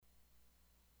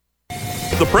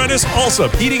the Prentice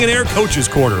Allsup Heating and Air Coaches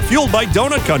Corner, fueled by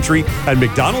Donut Country and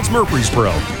McDonald's Murfreesboro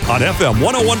on FM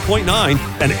 101.9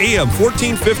 and AM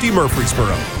 1450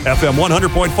 Murfreesboro, FM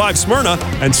 100.5 Smyrna,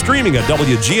 and streaming at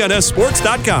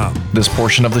WGNSSports.com. This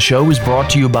portion of the show is brought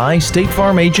to you by State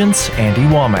Farm agents Andy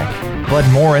Womack, Bud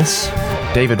Morris,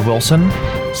 David Wilson,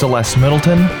 Celeste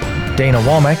Middleton, Dana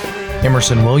Womack,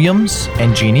 Emerson Williams,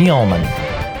 and Jeannie Allman.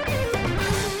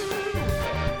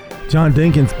 John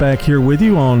Dinkins back here with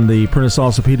you on the Prentice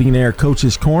Allsup Heating and Air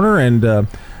Coaches Corner, and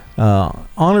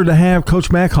honored to have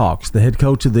Coach Mack Hawks, the head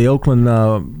coach of the Oakland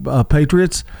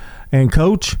Patriots. And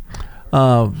Coach,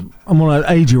 I'm going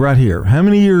to age you right here. How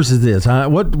many years is this?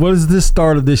 What is this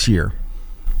start of this year?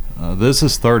 This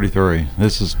is 33.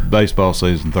 This is baseball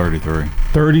season 33.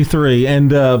 33,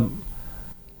 and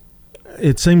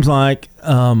it seems like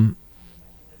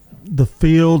the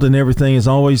field and everything is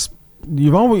always.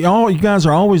 You guys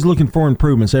are always looking for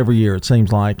improvements every year, it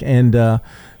seems like, and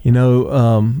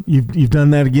you've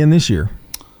done that again this year.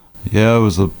 Yeah, it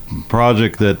was a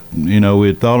project that we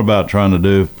had thought about trying to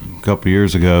do a couple of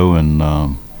years ago, and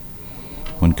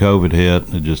when COVID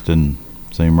hit, it just didn't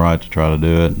seem right to try to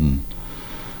do it, and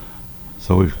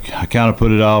so I kind of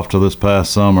put it off till this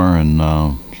past summer,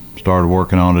 and started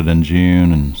working on it in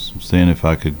June and seeing if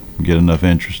I could get enough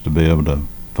interest to be able to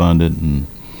fund it,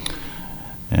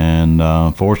 and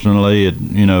fortunately, it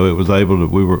was able to.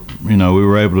 We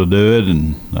were able to do it,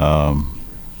 and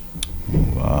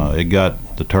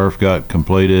the turf got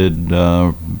completed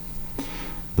the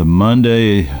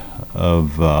Monday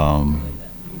of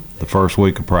the first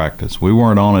week of practice. We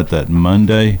weren't on it that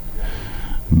Monday,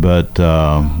 but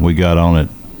we got on it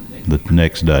the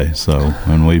next day. So,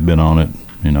 and we've been on it,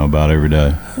 about every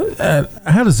day.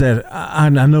 How does that? I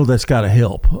know that's got to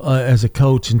help as a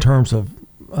coach in terms of.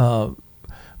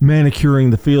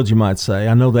 Manicuring the field, you might say.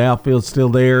 I know the outfield's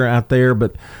still out there,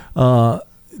 but I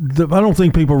don't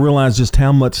think people realize just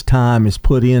how much time is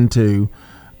put into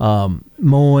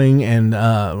mowing and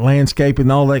landscaping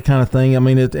and all that kind of thing. I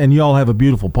mean, and you all have a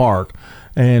beautiful park,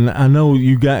 and I know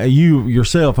you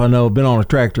yourself. I know have been on a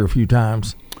tractor a few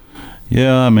times.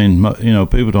 Yeah, I mean,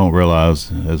 people don't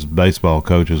realize as baseball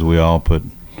coaches, we all put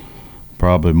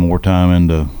probably more time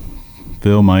into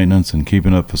field maintenance and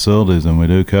keeping up facilities than we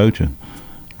do coaching.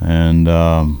 And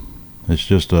it's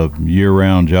just a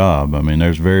year-round job. I mean,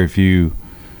 there's very few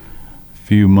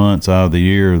months out of the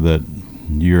year that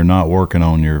you're not working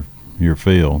on your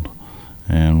field.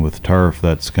 And with turf,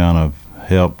 that's kind of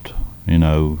helped.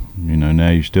 Now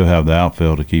you still have the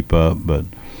outfield to keep up, but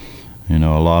a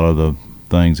lot of the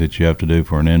things that you have to do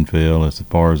for an infield, as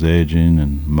far as edging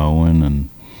and mowing and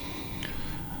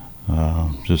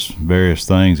just various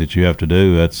things that you have to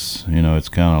do. That's it's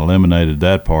kind of eliminated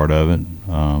that part of it.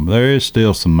 There is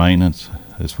still some maintenance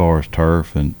as far as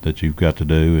turf and that you've got to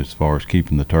do as far as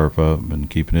keeping the turf up and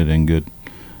keeping it in good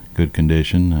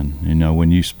condition. And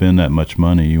when you spend that much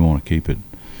money, you want to keep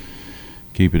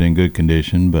it in good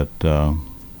condition. But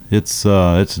it's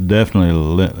definitely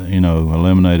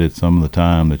eliminated some of the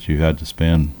time that you had to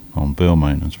spend on field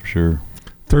maintenance for sure.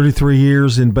 33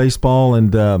 years in baseball,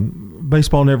 and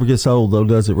baseball never gets old, though,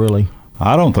 does it really?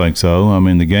 I don't think so. I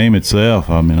mean, the game itself,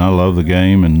 I love the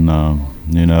game, and, I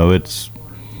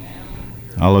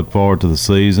look forward to the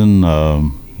season.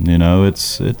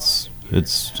 It's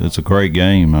a great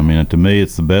game. I mean, to me,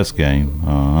 it's the best game.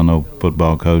 I know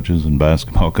football coaches and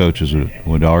basketball coaches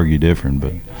would argue different,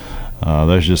 but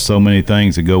there's just so many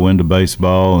things that go into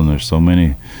baseball, and there's so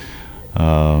many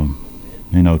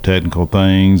technical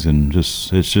things, and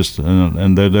there's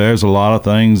a lot of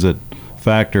things that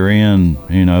factor in,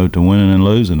 to winning and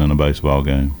losing in a baseball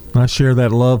game. I share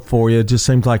that love for you. It just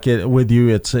seems like with you,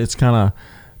 it's kind of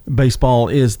baseball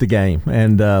is the game,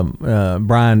 and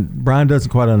Brian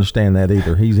doesn't quite understand that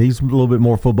either. He's a little bit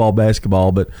more football,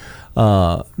 basketball, but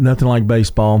nothing like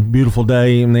baseball. Beautiful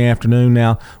day in the afternoon.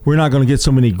 Now, we're not going to get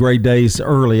so many great days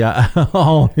early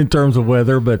in terms of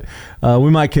weather, but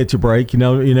we might catch a break. You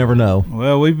never know.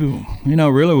 Well, we've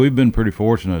been pretty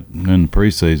fortunate in the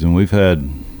preseason. We've had,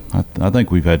 I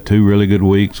think we've had 2 really good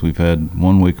weeks. We've had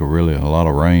 1 week of really a lot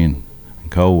of rain and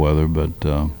cold weather, but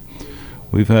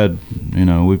we've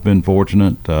been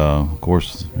fortunate. Of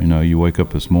course, you wake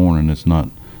up this morning,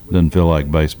 doesn't feel like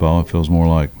baseball. It feels more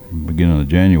like beginning of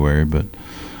January, but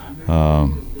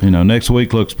next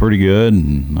week looks pretty good,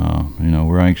 and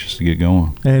we're anxious to get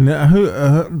going.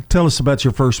 And tell us about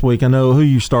your first week. I know who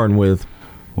you starting with.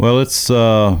 Well, it's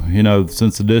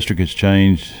since the district has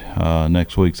changed,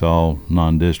 next week's all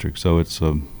non-district, so it's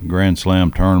a Grand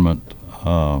Slam tournament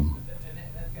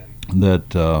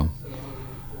that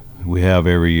we have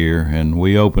every year, and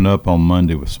we open up on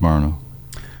Monday with Smyrna.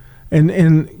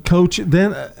 And Coach,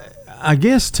 then I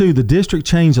guess too the district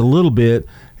change a little bit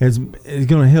is going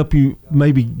to help you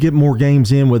maybe get more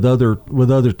games in with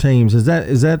other teams. Is that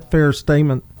a fair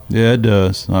statement? Yeah, it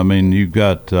does. I mean, you've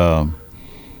got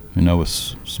with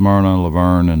Smyrna,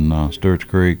 Laverne, and Stewart's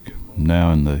Creek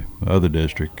now in the other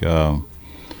district.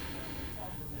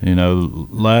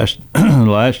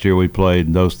 Last year we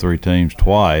played those three teams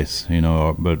twice,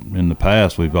 but in the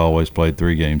past we've always played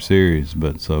 3-game series.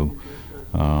 But so,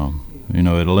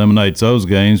 it eliminates those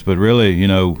games. But really,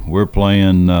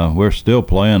 we're still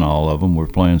playing all of them. We're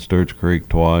playing Stewart's Creek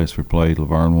twice. We played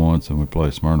Laverne once, and we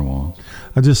played Smyrna once.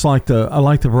 I like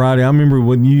the variety. I remember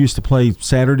when you used to play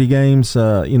Saturday games,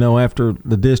 after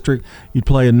the district, you'd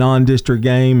play a non-district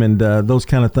game and those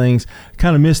kind of things.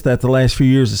 Kind of missed that the last few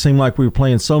years. It seemed like we were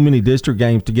playing so many district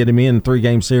games to get them in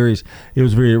 3-game series. It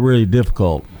was really, really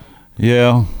difficult.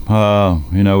 Yeah,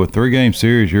 with 3-game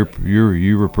series,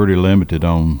 you were pretty limited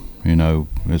on,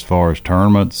 as far as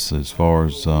tournaments, as far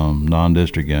as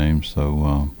non-district games.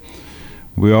 So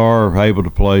we are able to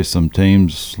play some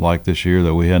teams like this year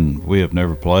that we have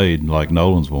never played, like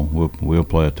Nolensville. We'll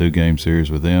play a 2-game series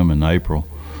with them in April,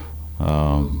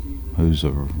 who's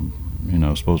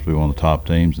supposed to be one of the top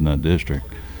teams in that district.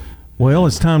 Well,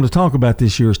 it's time to talk about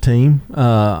this year's team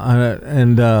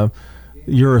and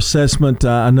your assessment.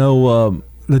 I know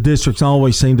the districts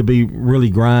always seem to be really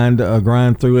grind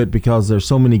through it because there's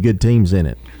so many good teams in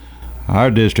it.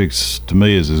 Our districts, to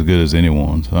me, is as good as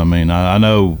anyone's. I mean, I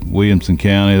know Williamson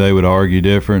County, they would argue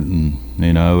different,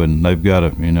 and they've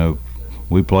got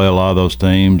we play a lot of those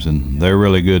teams, and they're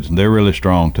really good. They're really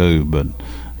strong too. But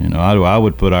I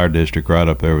would put our district right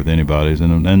up there with anybody's,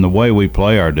 and the way we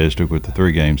play our district with the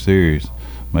 3-game series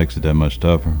makes it that much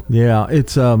tougher. Yeah,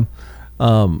 it's and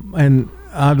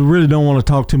I really don't want to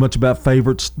talk too much about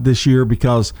favorites this year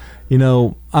because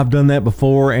I've done that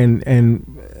before, and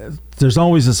there's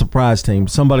always a surprise team.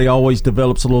 Somebody always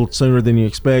develops a little sooner than you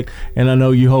expect, and I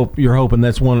know you're hoping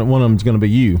that's one of them's going to be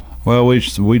you. Well,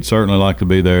 we'd certainly like to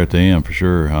be there at the end for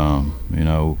sure. I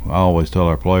always tell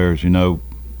our players, we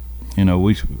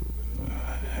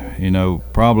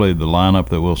probably the lineup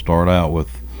that we'll start out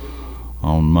with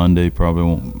on Monday probably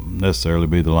won't necessarily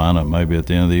be the lineup maybe at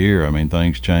the end of the year. I mean,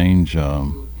 things change.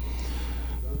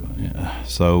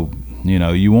 So,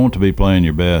 you want to be playing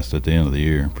your best at the end of the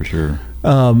year for sure.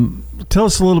 Tell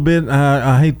us a little bit.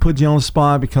 I hate to put you on the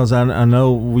spot because I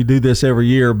know we do this every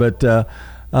year, but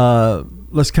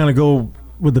let's kind of go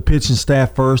with the pitching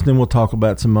staff first, then we'll talk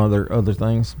about some other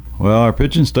things. Well, our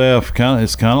pitching staff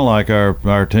it's kind of like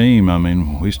our team. I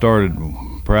mean, we started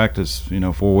practice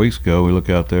 4 weeks ago. We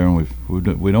look out there and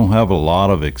we don't have a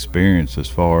lot of experience as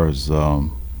far as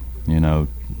 7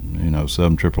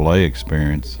 AAA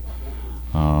experience.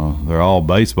 They're all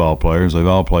baseball players. They've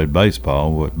all played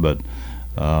baseball, but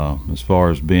as far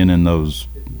as being in those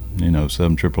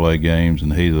 7 AAA games in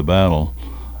the heat of the battle,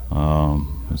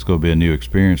 it's going to be a new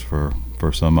experience for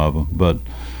some of them. But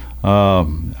our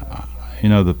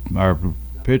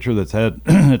pitcher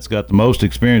that's got the most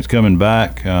experience coming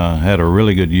back had a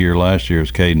really good year last year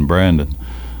is Caden Brandon,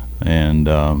 and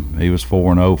he was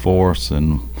 4-0 for us,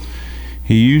 and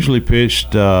he usually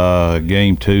pitched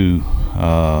game 2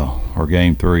 or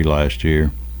game 3 last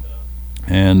year,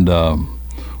 and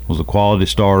was a quality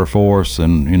starter for us,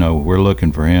 and we're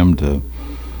looking for him to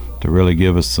really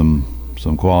give us some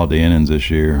quality innings this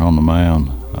year on the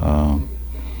mound,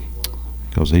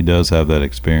 because he does have that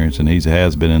experience and he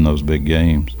has been in those big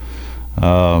games.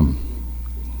 Cale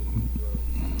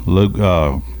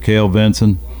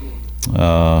Vinson,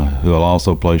 who will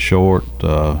also play short,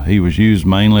 he was used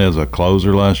mainly as a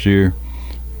closer last year,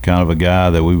 kind of a guy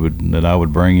that I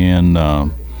would bring in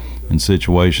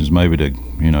situations maybe to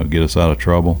get us out of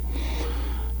trouble.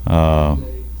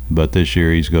 But this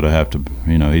year he's going to have to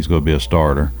he's going to be a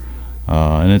starter,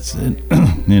 and it's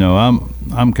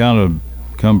I'm kind of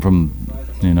come from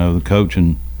the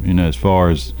coaching as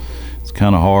far as it's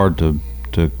kind of hard to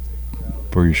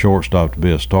for your shortstop to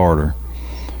be a starter,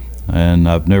 and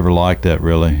I've never liked that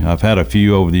really. I've had a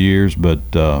few over the years, but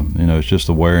it's just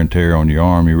the wear and tear on your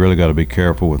arm. You really got to be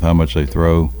careful with how much they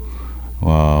throw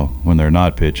when they're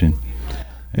not pitching.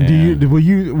 Will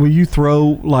you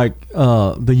throw like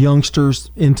the youngsters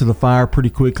into the fire pretty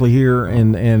quickly here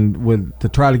and to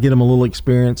try to get them a little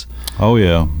experience? Oh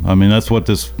yeah, I mean that's what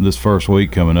this first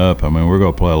week coming up. I mean we're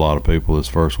going to play a lot of people this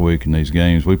first week in these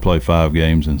games. We play 5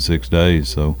 games in 6 days,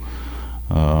 so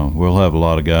we'll have a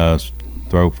lot of guys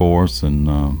throw for us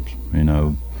and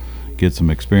get some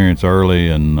experience early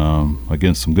and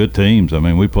against some good teams. I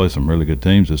mean we play some really good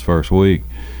teams this first week,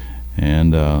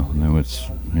 and then it's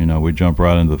we jump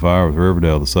right into the fire with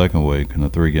Riverdale the second week in a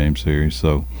 3-game series.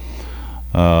 So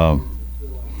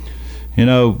You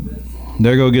know,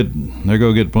 they're gonna get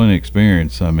plenty of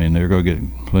experience. I mean, they're gonna get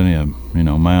plenty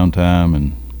of mound time,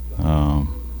 and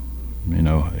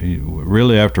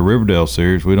really after Riverdale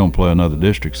series, we don't play another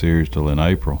district series till in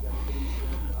April,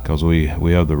 because we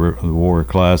have the Warrior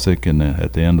Classic and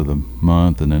at the end of the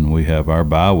month, and then we have our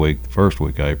bye week the first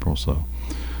week of April. So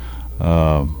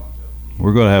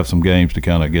we're going to have some games to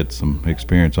kind of get some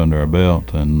experience under our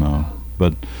belt. And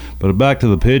but back to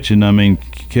the pitching. I mean,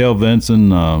 Kel Vinson,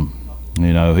 we're going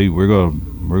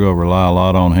to rely a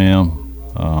lot on him,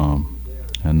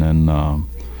 and then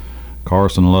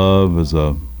Carson Love is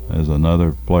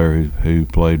another player who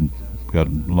got a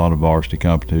lot of varsity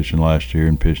competition last year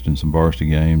and pitched in some varsity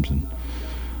games, and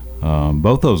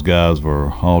both those guys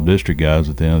were all district guys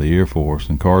at the end of the year for us.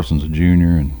 And Carson's a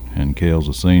junior and Kel's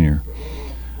a senior,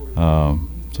 so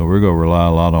we're going to rely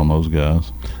a lot on those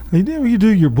guys. You do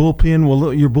your bullpen.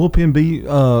 Will your bullpen be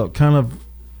kind of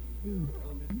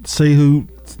see who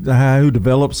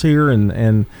develops here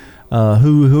and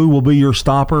who will be your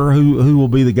stopper? Who will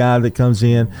be the guy that comes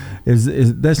in?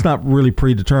 Is that's not really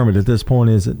predetermined at this point,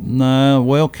 is it? No,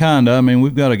 well, kinda. I mean,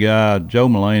 we've got a guy, Joe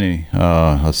Mullaney,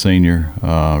 a senior,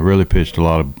 really pitched a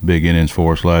lot of big innings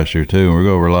for us last year too, and we're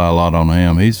going to rely a lot on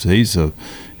him. He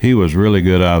was really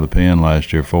good out of the pen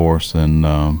last year for us, and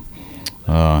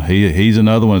he's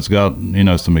another one that's got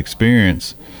some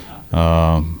experience.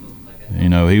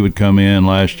 He would come in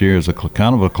last year as a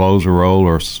kind of a closer role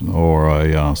or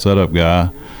a setup guy,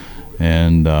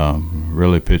 and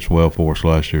really pitched well for us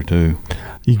last year too.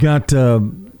 You got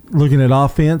looking at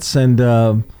offense, and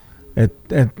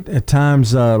at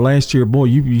times last year, boy,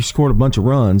 you scored a bunch of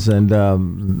runs. And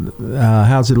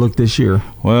how's it look this year?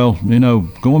 Well,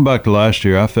 going back to last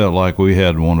year, I felt like we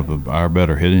had one of our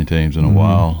better hitting teams in a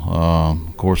while.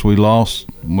 Of course, we lost.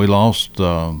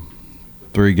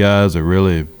 Three guys that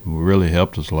really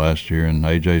helped us last year, and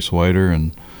A.J. Swader,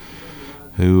 and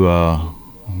who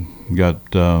got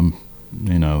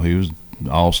he was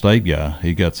all-state guy.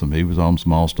 He was on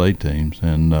some all-state teams,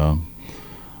 and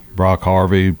Brock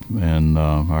Harvey and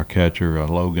our catcher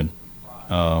Logan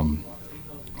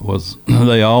was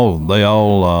they all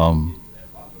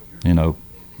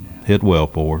hit well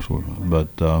for us. But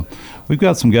we've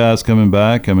got some guys coming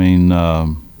back. I mean.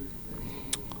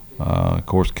 Of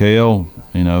course, Cale,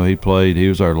 he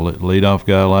was our leadoff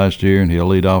guy last year, and he'll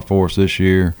lead off for us this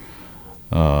year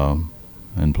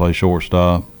and play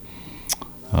shortstop.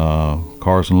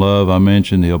 Carson Love, I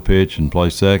mentioned, he'll pitch and play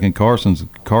second. Carson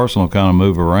will kind of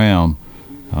move around.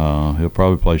 He'll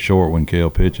probably play short when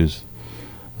Cale pitches.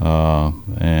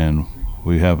 And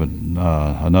we have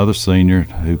another senior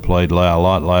who played a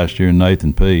lot last year,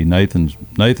 Nathan P.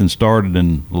 Nathan started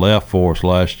and left for us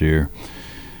last year,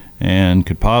 and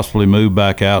could possibly move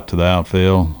back out to the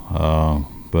outfield,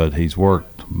 but he's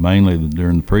worked mainly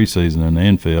during the preseason in the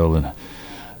infield. And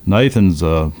Nathan's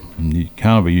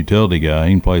kind of a utility guy.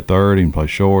 He can play third, he can play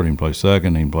short, he can play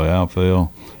second, he can play outfield.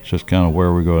 It's just kind of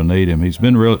where we're going to need him. He's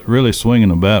been really swinging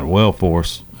the bat well for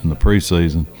us in the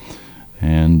preseason.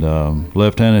 And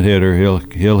left-handed hitter,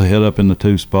 he'll hit up in the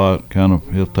two spot.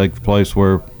 He'll take the place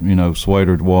where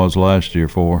Swader was last year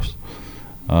for us.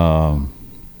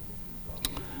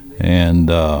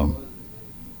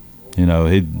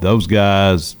 Those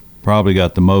guys probably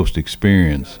got the most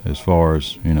experience as far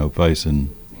as facing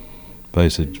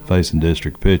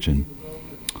district pitching.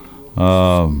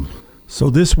 So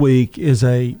this week is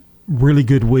a really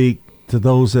good week to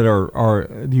those that are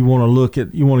you want to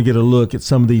get a look at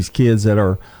some of these kids that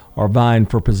are vying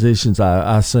for positions.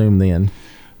 I assume then.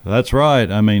 That's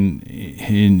right. I mean,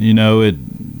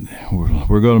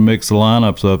 we're going to mix the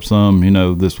lineups up some,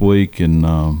 this week, and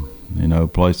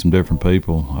play some different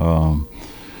people.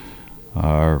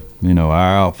 Our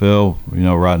outfield,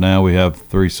 right now we have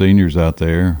three seniors out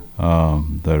there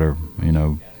that are,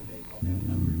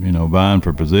 vying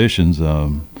for positions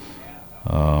for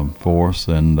us,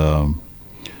 and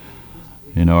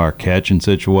our catching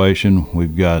situation,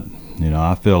 we've got,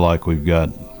 I feel like we've got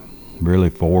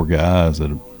really four guys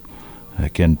that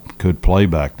could play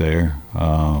back there,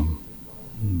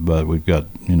 but we've got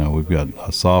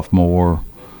a sophomore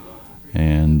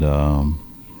and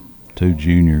two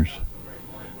juniors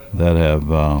that have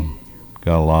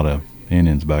got a lot of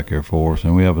innings back there for us,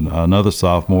 and we have another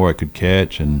sophomore that could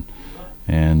catch and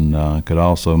could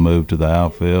also move to the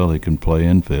outfield. He can play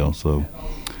infield, so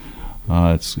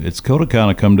it's going to kind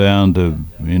of come down to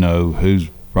who's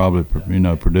probably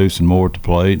producing more at the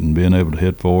plate and being able to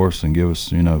hit for us and give us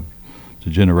to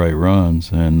generate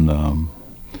runs. And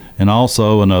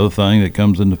also another thing that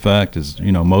comes into fact is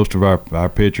most of our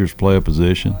pitchers play a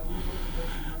position,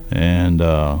 and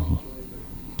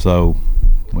so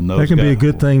when those that can be a guys-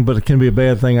 good thing, but it can be a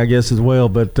bad thing, I guess, as well.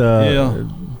 But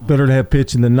better to have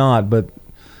pitching than not. But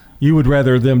you would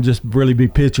rather them just really be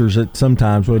pitchers at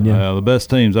sometimes, wouldn't you? The best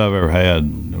teams I've ever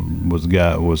had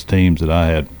was teams that I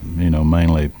had,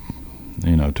 mainly,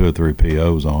 2 or 3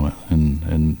 POs on it,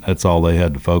 and that's all they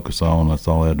had to focus on. That's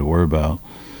all they had to worry about.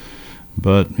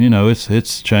 But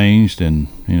it's changed, and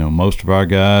most of our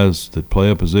guys that play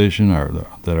a position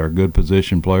that are good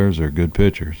position players are good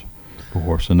pitchers, of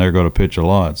course, and they're going to pitch a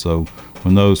lot. So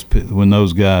when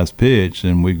those guys pitch,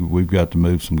 then we've got to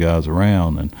move some guys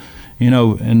around, and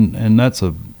and that's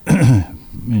a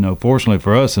fortunately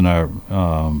for us in our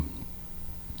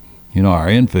our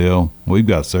infield, we've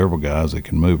got several guys that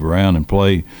can move around and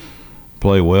play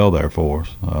well there for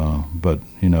us. But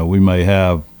we may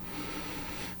have.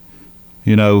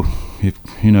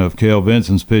 If Kel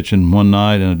Vinson's pitching one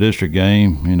night in a district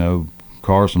game,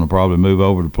 Carson will probably move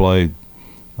over to play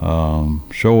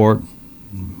short.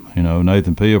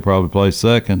 Nathan P will probably play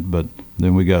second, but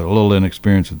then we got a little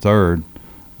inexperience at third.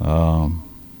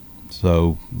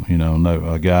 So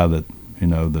a guy that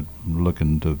that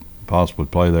looking to possibly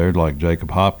play there, like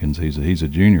Jacob Hopkins, he's a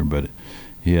junior, but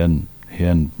he hadn't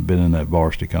been in that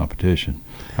varsity competition.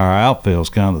 Our outfield's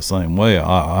kind of the same way.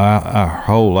 Our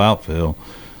whole outfield,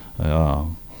 they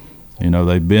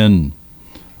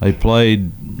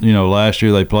played. Last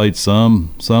year they played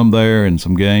some there in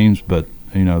some games, but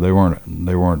they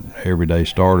weren't everyday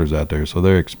starters out there, so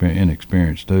they're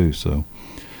inexperienced too. So,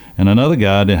 and another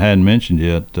guy that I hadn't mentioned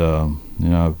yet, Joe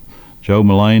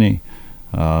Mulaney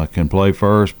can play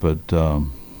first, but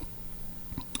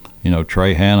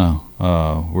Trey Hanna,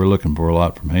 we're looking for a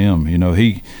lot from him.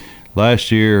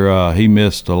 Last year he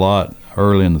missed a lot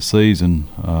early in the season,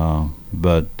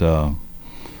 but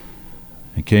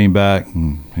he came back,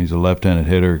 and he's a left-handed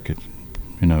hitter.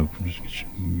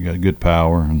 Got good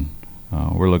power, and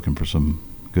we're looking for some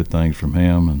good things from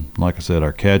him. And like I said,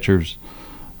 our catchers,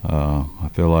 I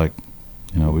feel like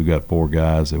we've got 4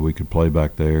 guys that we could play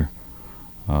back there.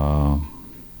 So.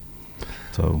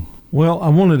 Well, I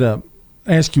wanted to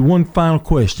ask you one final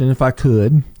question, if I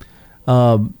could.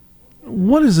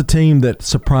 What is a team that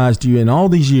surprised you in all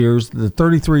these years, the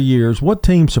 33 years? What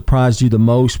team surprised you the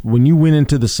most when you went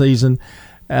into the season?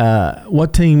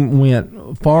 What team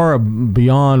went far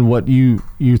beyond what you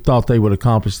thought they would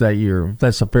accomplish that year? If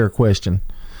that's a fair question.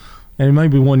 And it may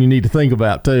be one you need to think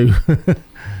about, too.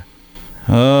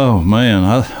 Oh, man.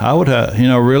 I would have,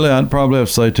 really, I'd probably have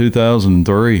to say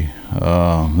 2003.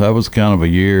 That was kind of a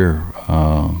year.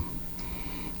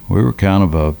 We were kind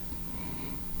of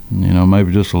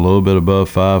maybe just a little bit above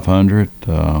 500.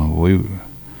 I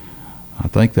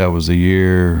think that was the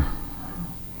year,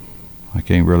 I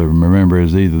can't really remember, it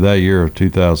was either that year or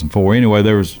 2004. Anyway,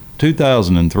 there was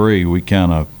 2003, we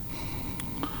kind of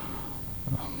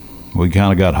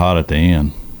got hot at the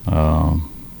end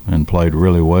and played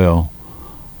really well.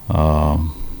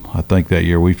 I think that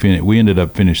year we ended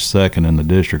up finished second in the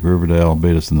district. Riverdale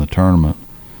beat us in the tournament,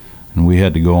 and we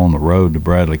had to go on the road to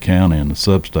Bradley County in the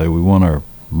sub-state. We won our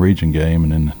region game,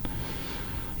 and then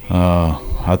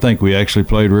I think we actually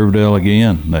played Riverdale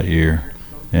again that year,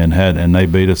 and they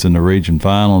beat us in the region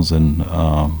finals, and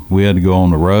we had to go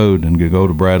on the road and go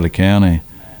to Bradley County,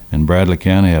 and Bradley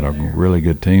County had a really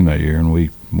good team that year, and we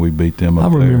beat them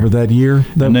up there. I remember that year.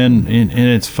 And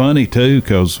it's funny too,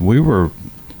 because we were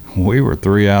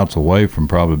 3 outs away from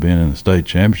probably being in the state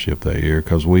championship that year,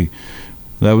 because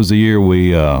that was the year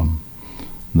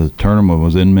the tournament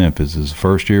was in Memphis. His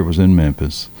first year was in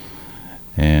Memphis,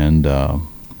 and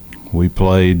we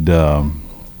played. I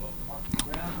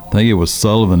think it was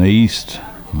Sullivan East.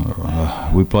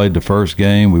 We played the first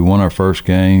game. We won our first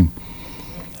game,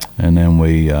 and then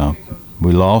we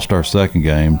lost our second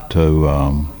game to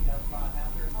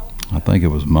I think it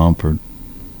was Mumford.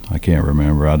 I can't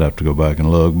remember. I'd have to go back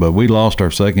and look. But we lost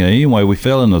our second game. Anyway, we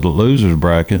fell into the losers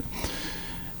bracket.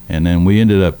 And then we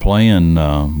ended up playing,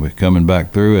 we're coming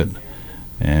back through it,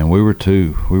 and we were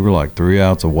like 3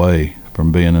 outs away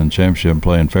from being in the championship and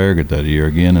playing Farragut that year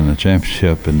again in the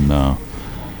championship, and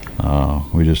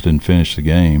we just didn't finish the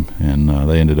game, and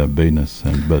they ended up beating us.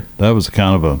 But that was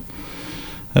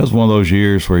that was one of those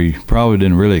years where you probably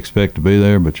didn't really expect to be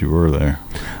there, but you were there.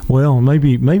 Well,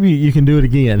 maybe you can do it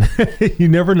again. You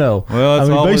never know.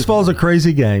 Well, baseball's a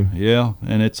crazy game. Yeah,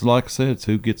 and it's like I said, it's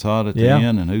who gets hot at the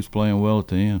end and who's playing well at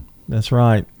the end. That's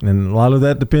right. And a lot of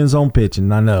that depends on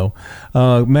pitching, I know.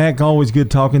 Mac, always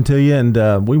good talking to you,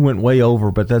 and we went way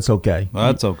over, but that's okay.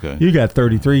 That's okay. You got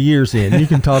 33 years in. You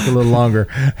can talk a little longer.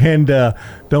 And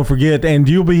don't forget, and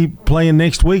you'll be playing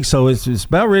next week, so it's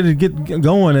about ready to get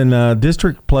going, and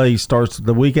district play starts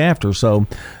the week after. So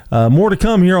more to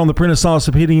come here on the Prentice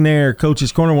Allsup Heating and Air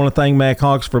Coach's Corner. I want to thank Mac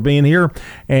Hawks for being here,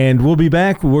 and we'll be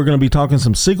back. We're going to be talking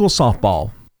some Siegel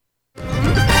softball.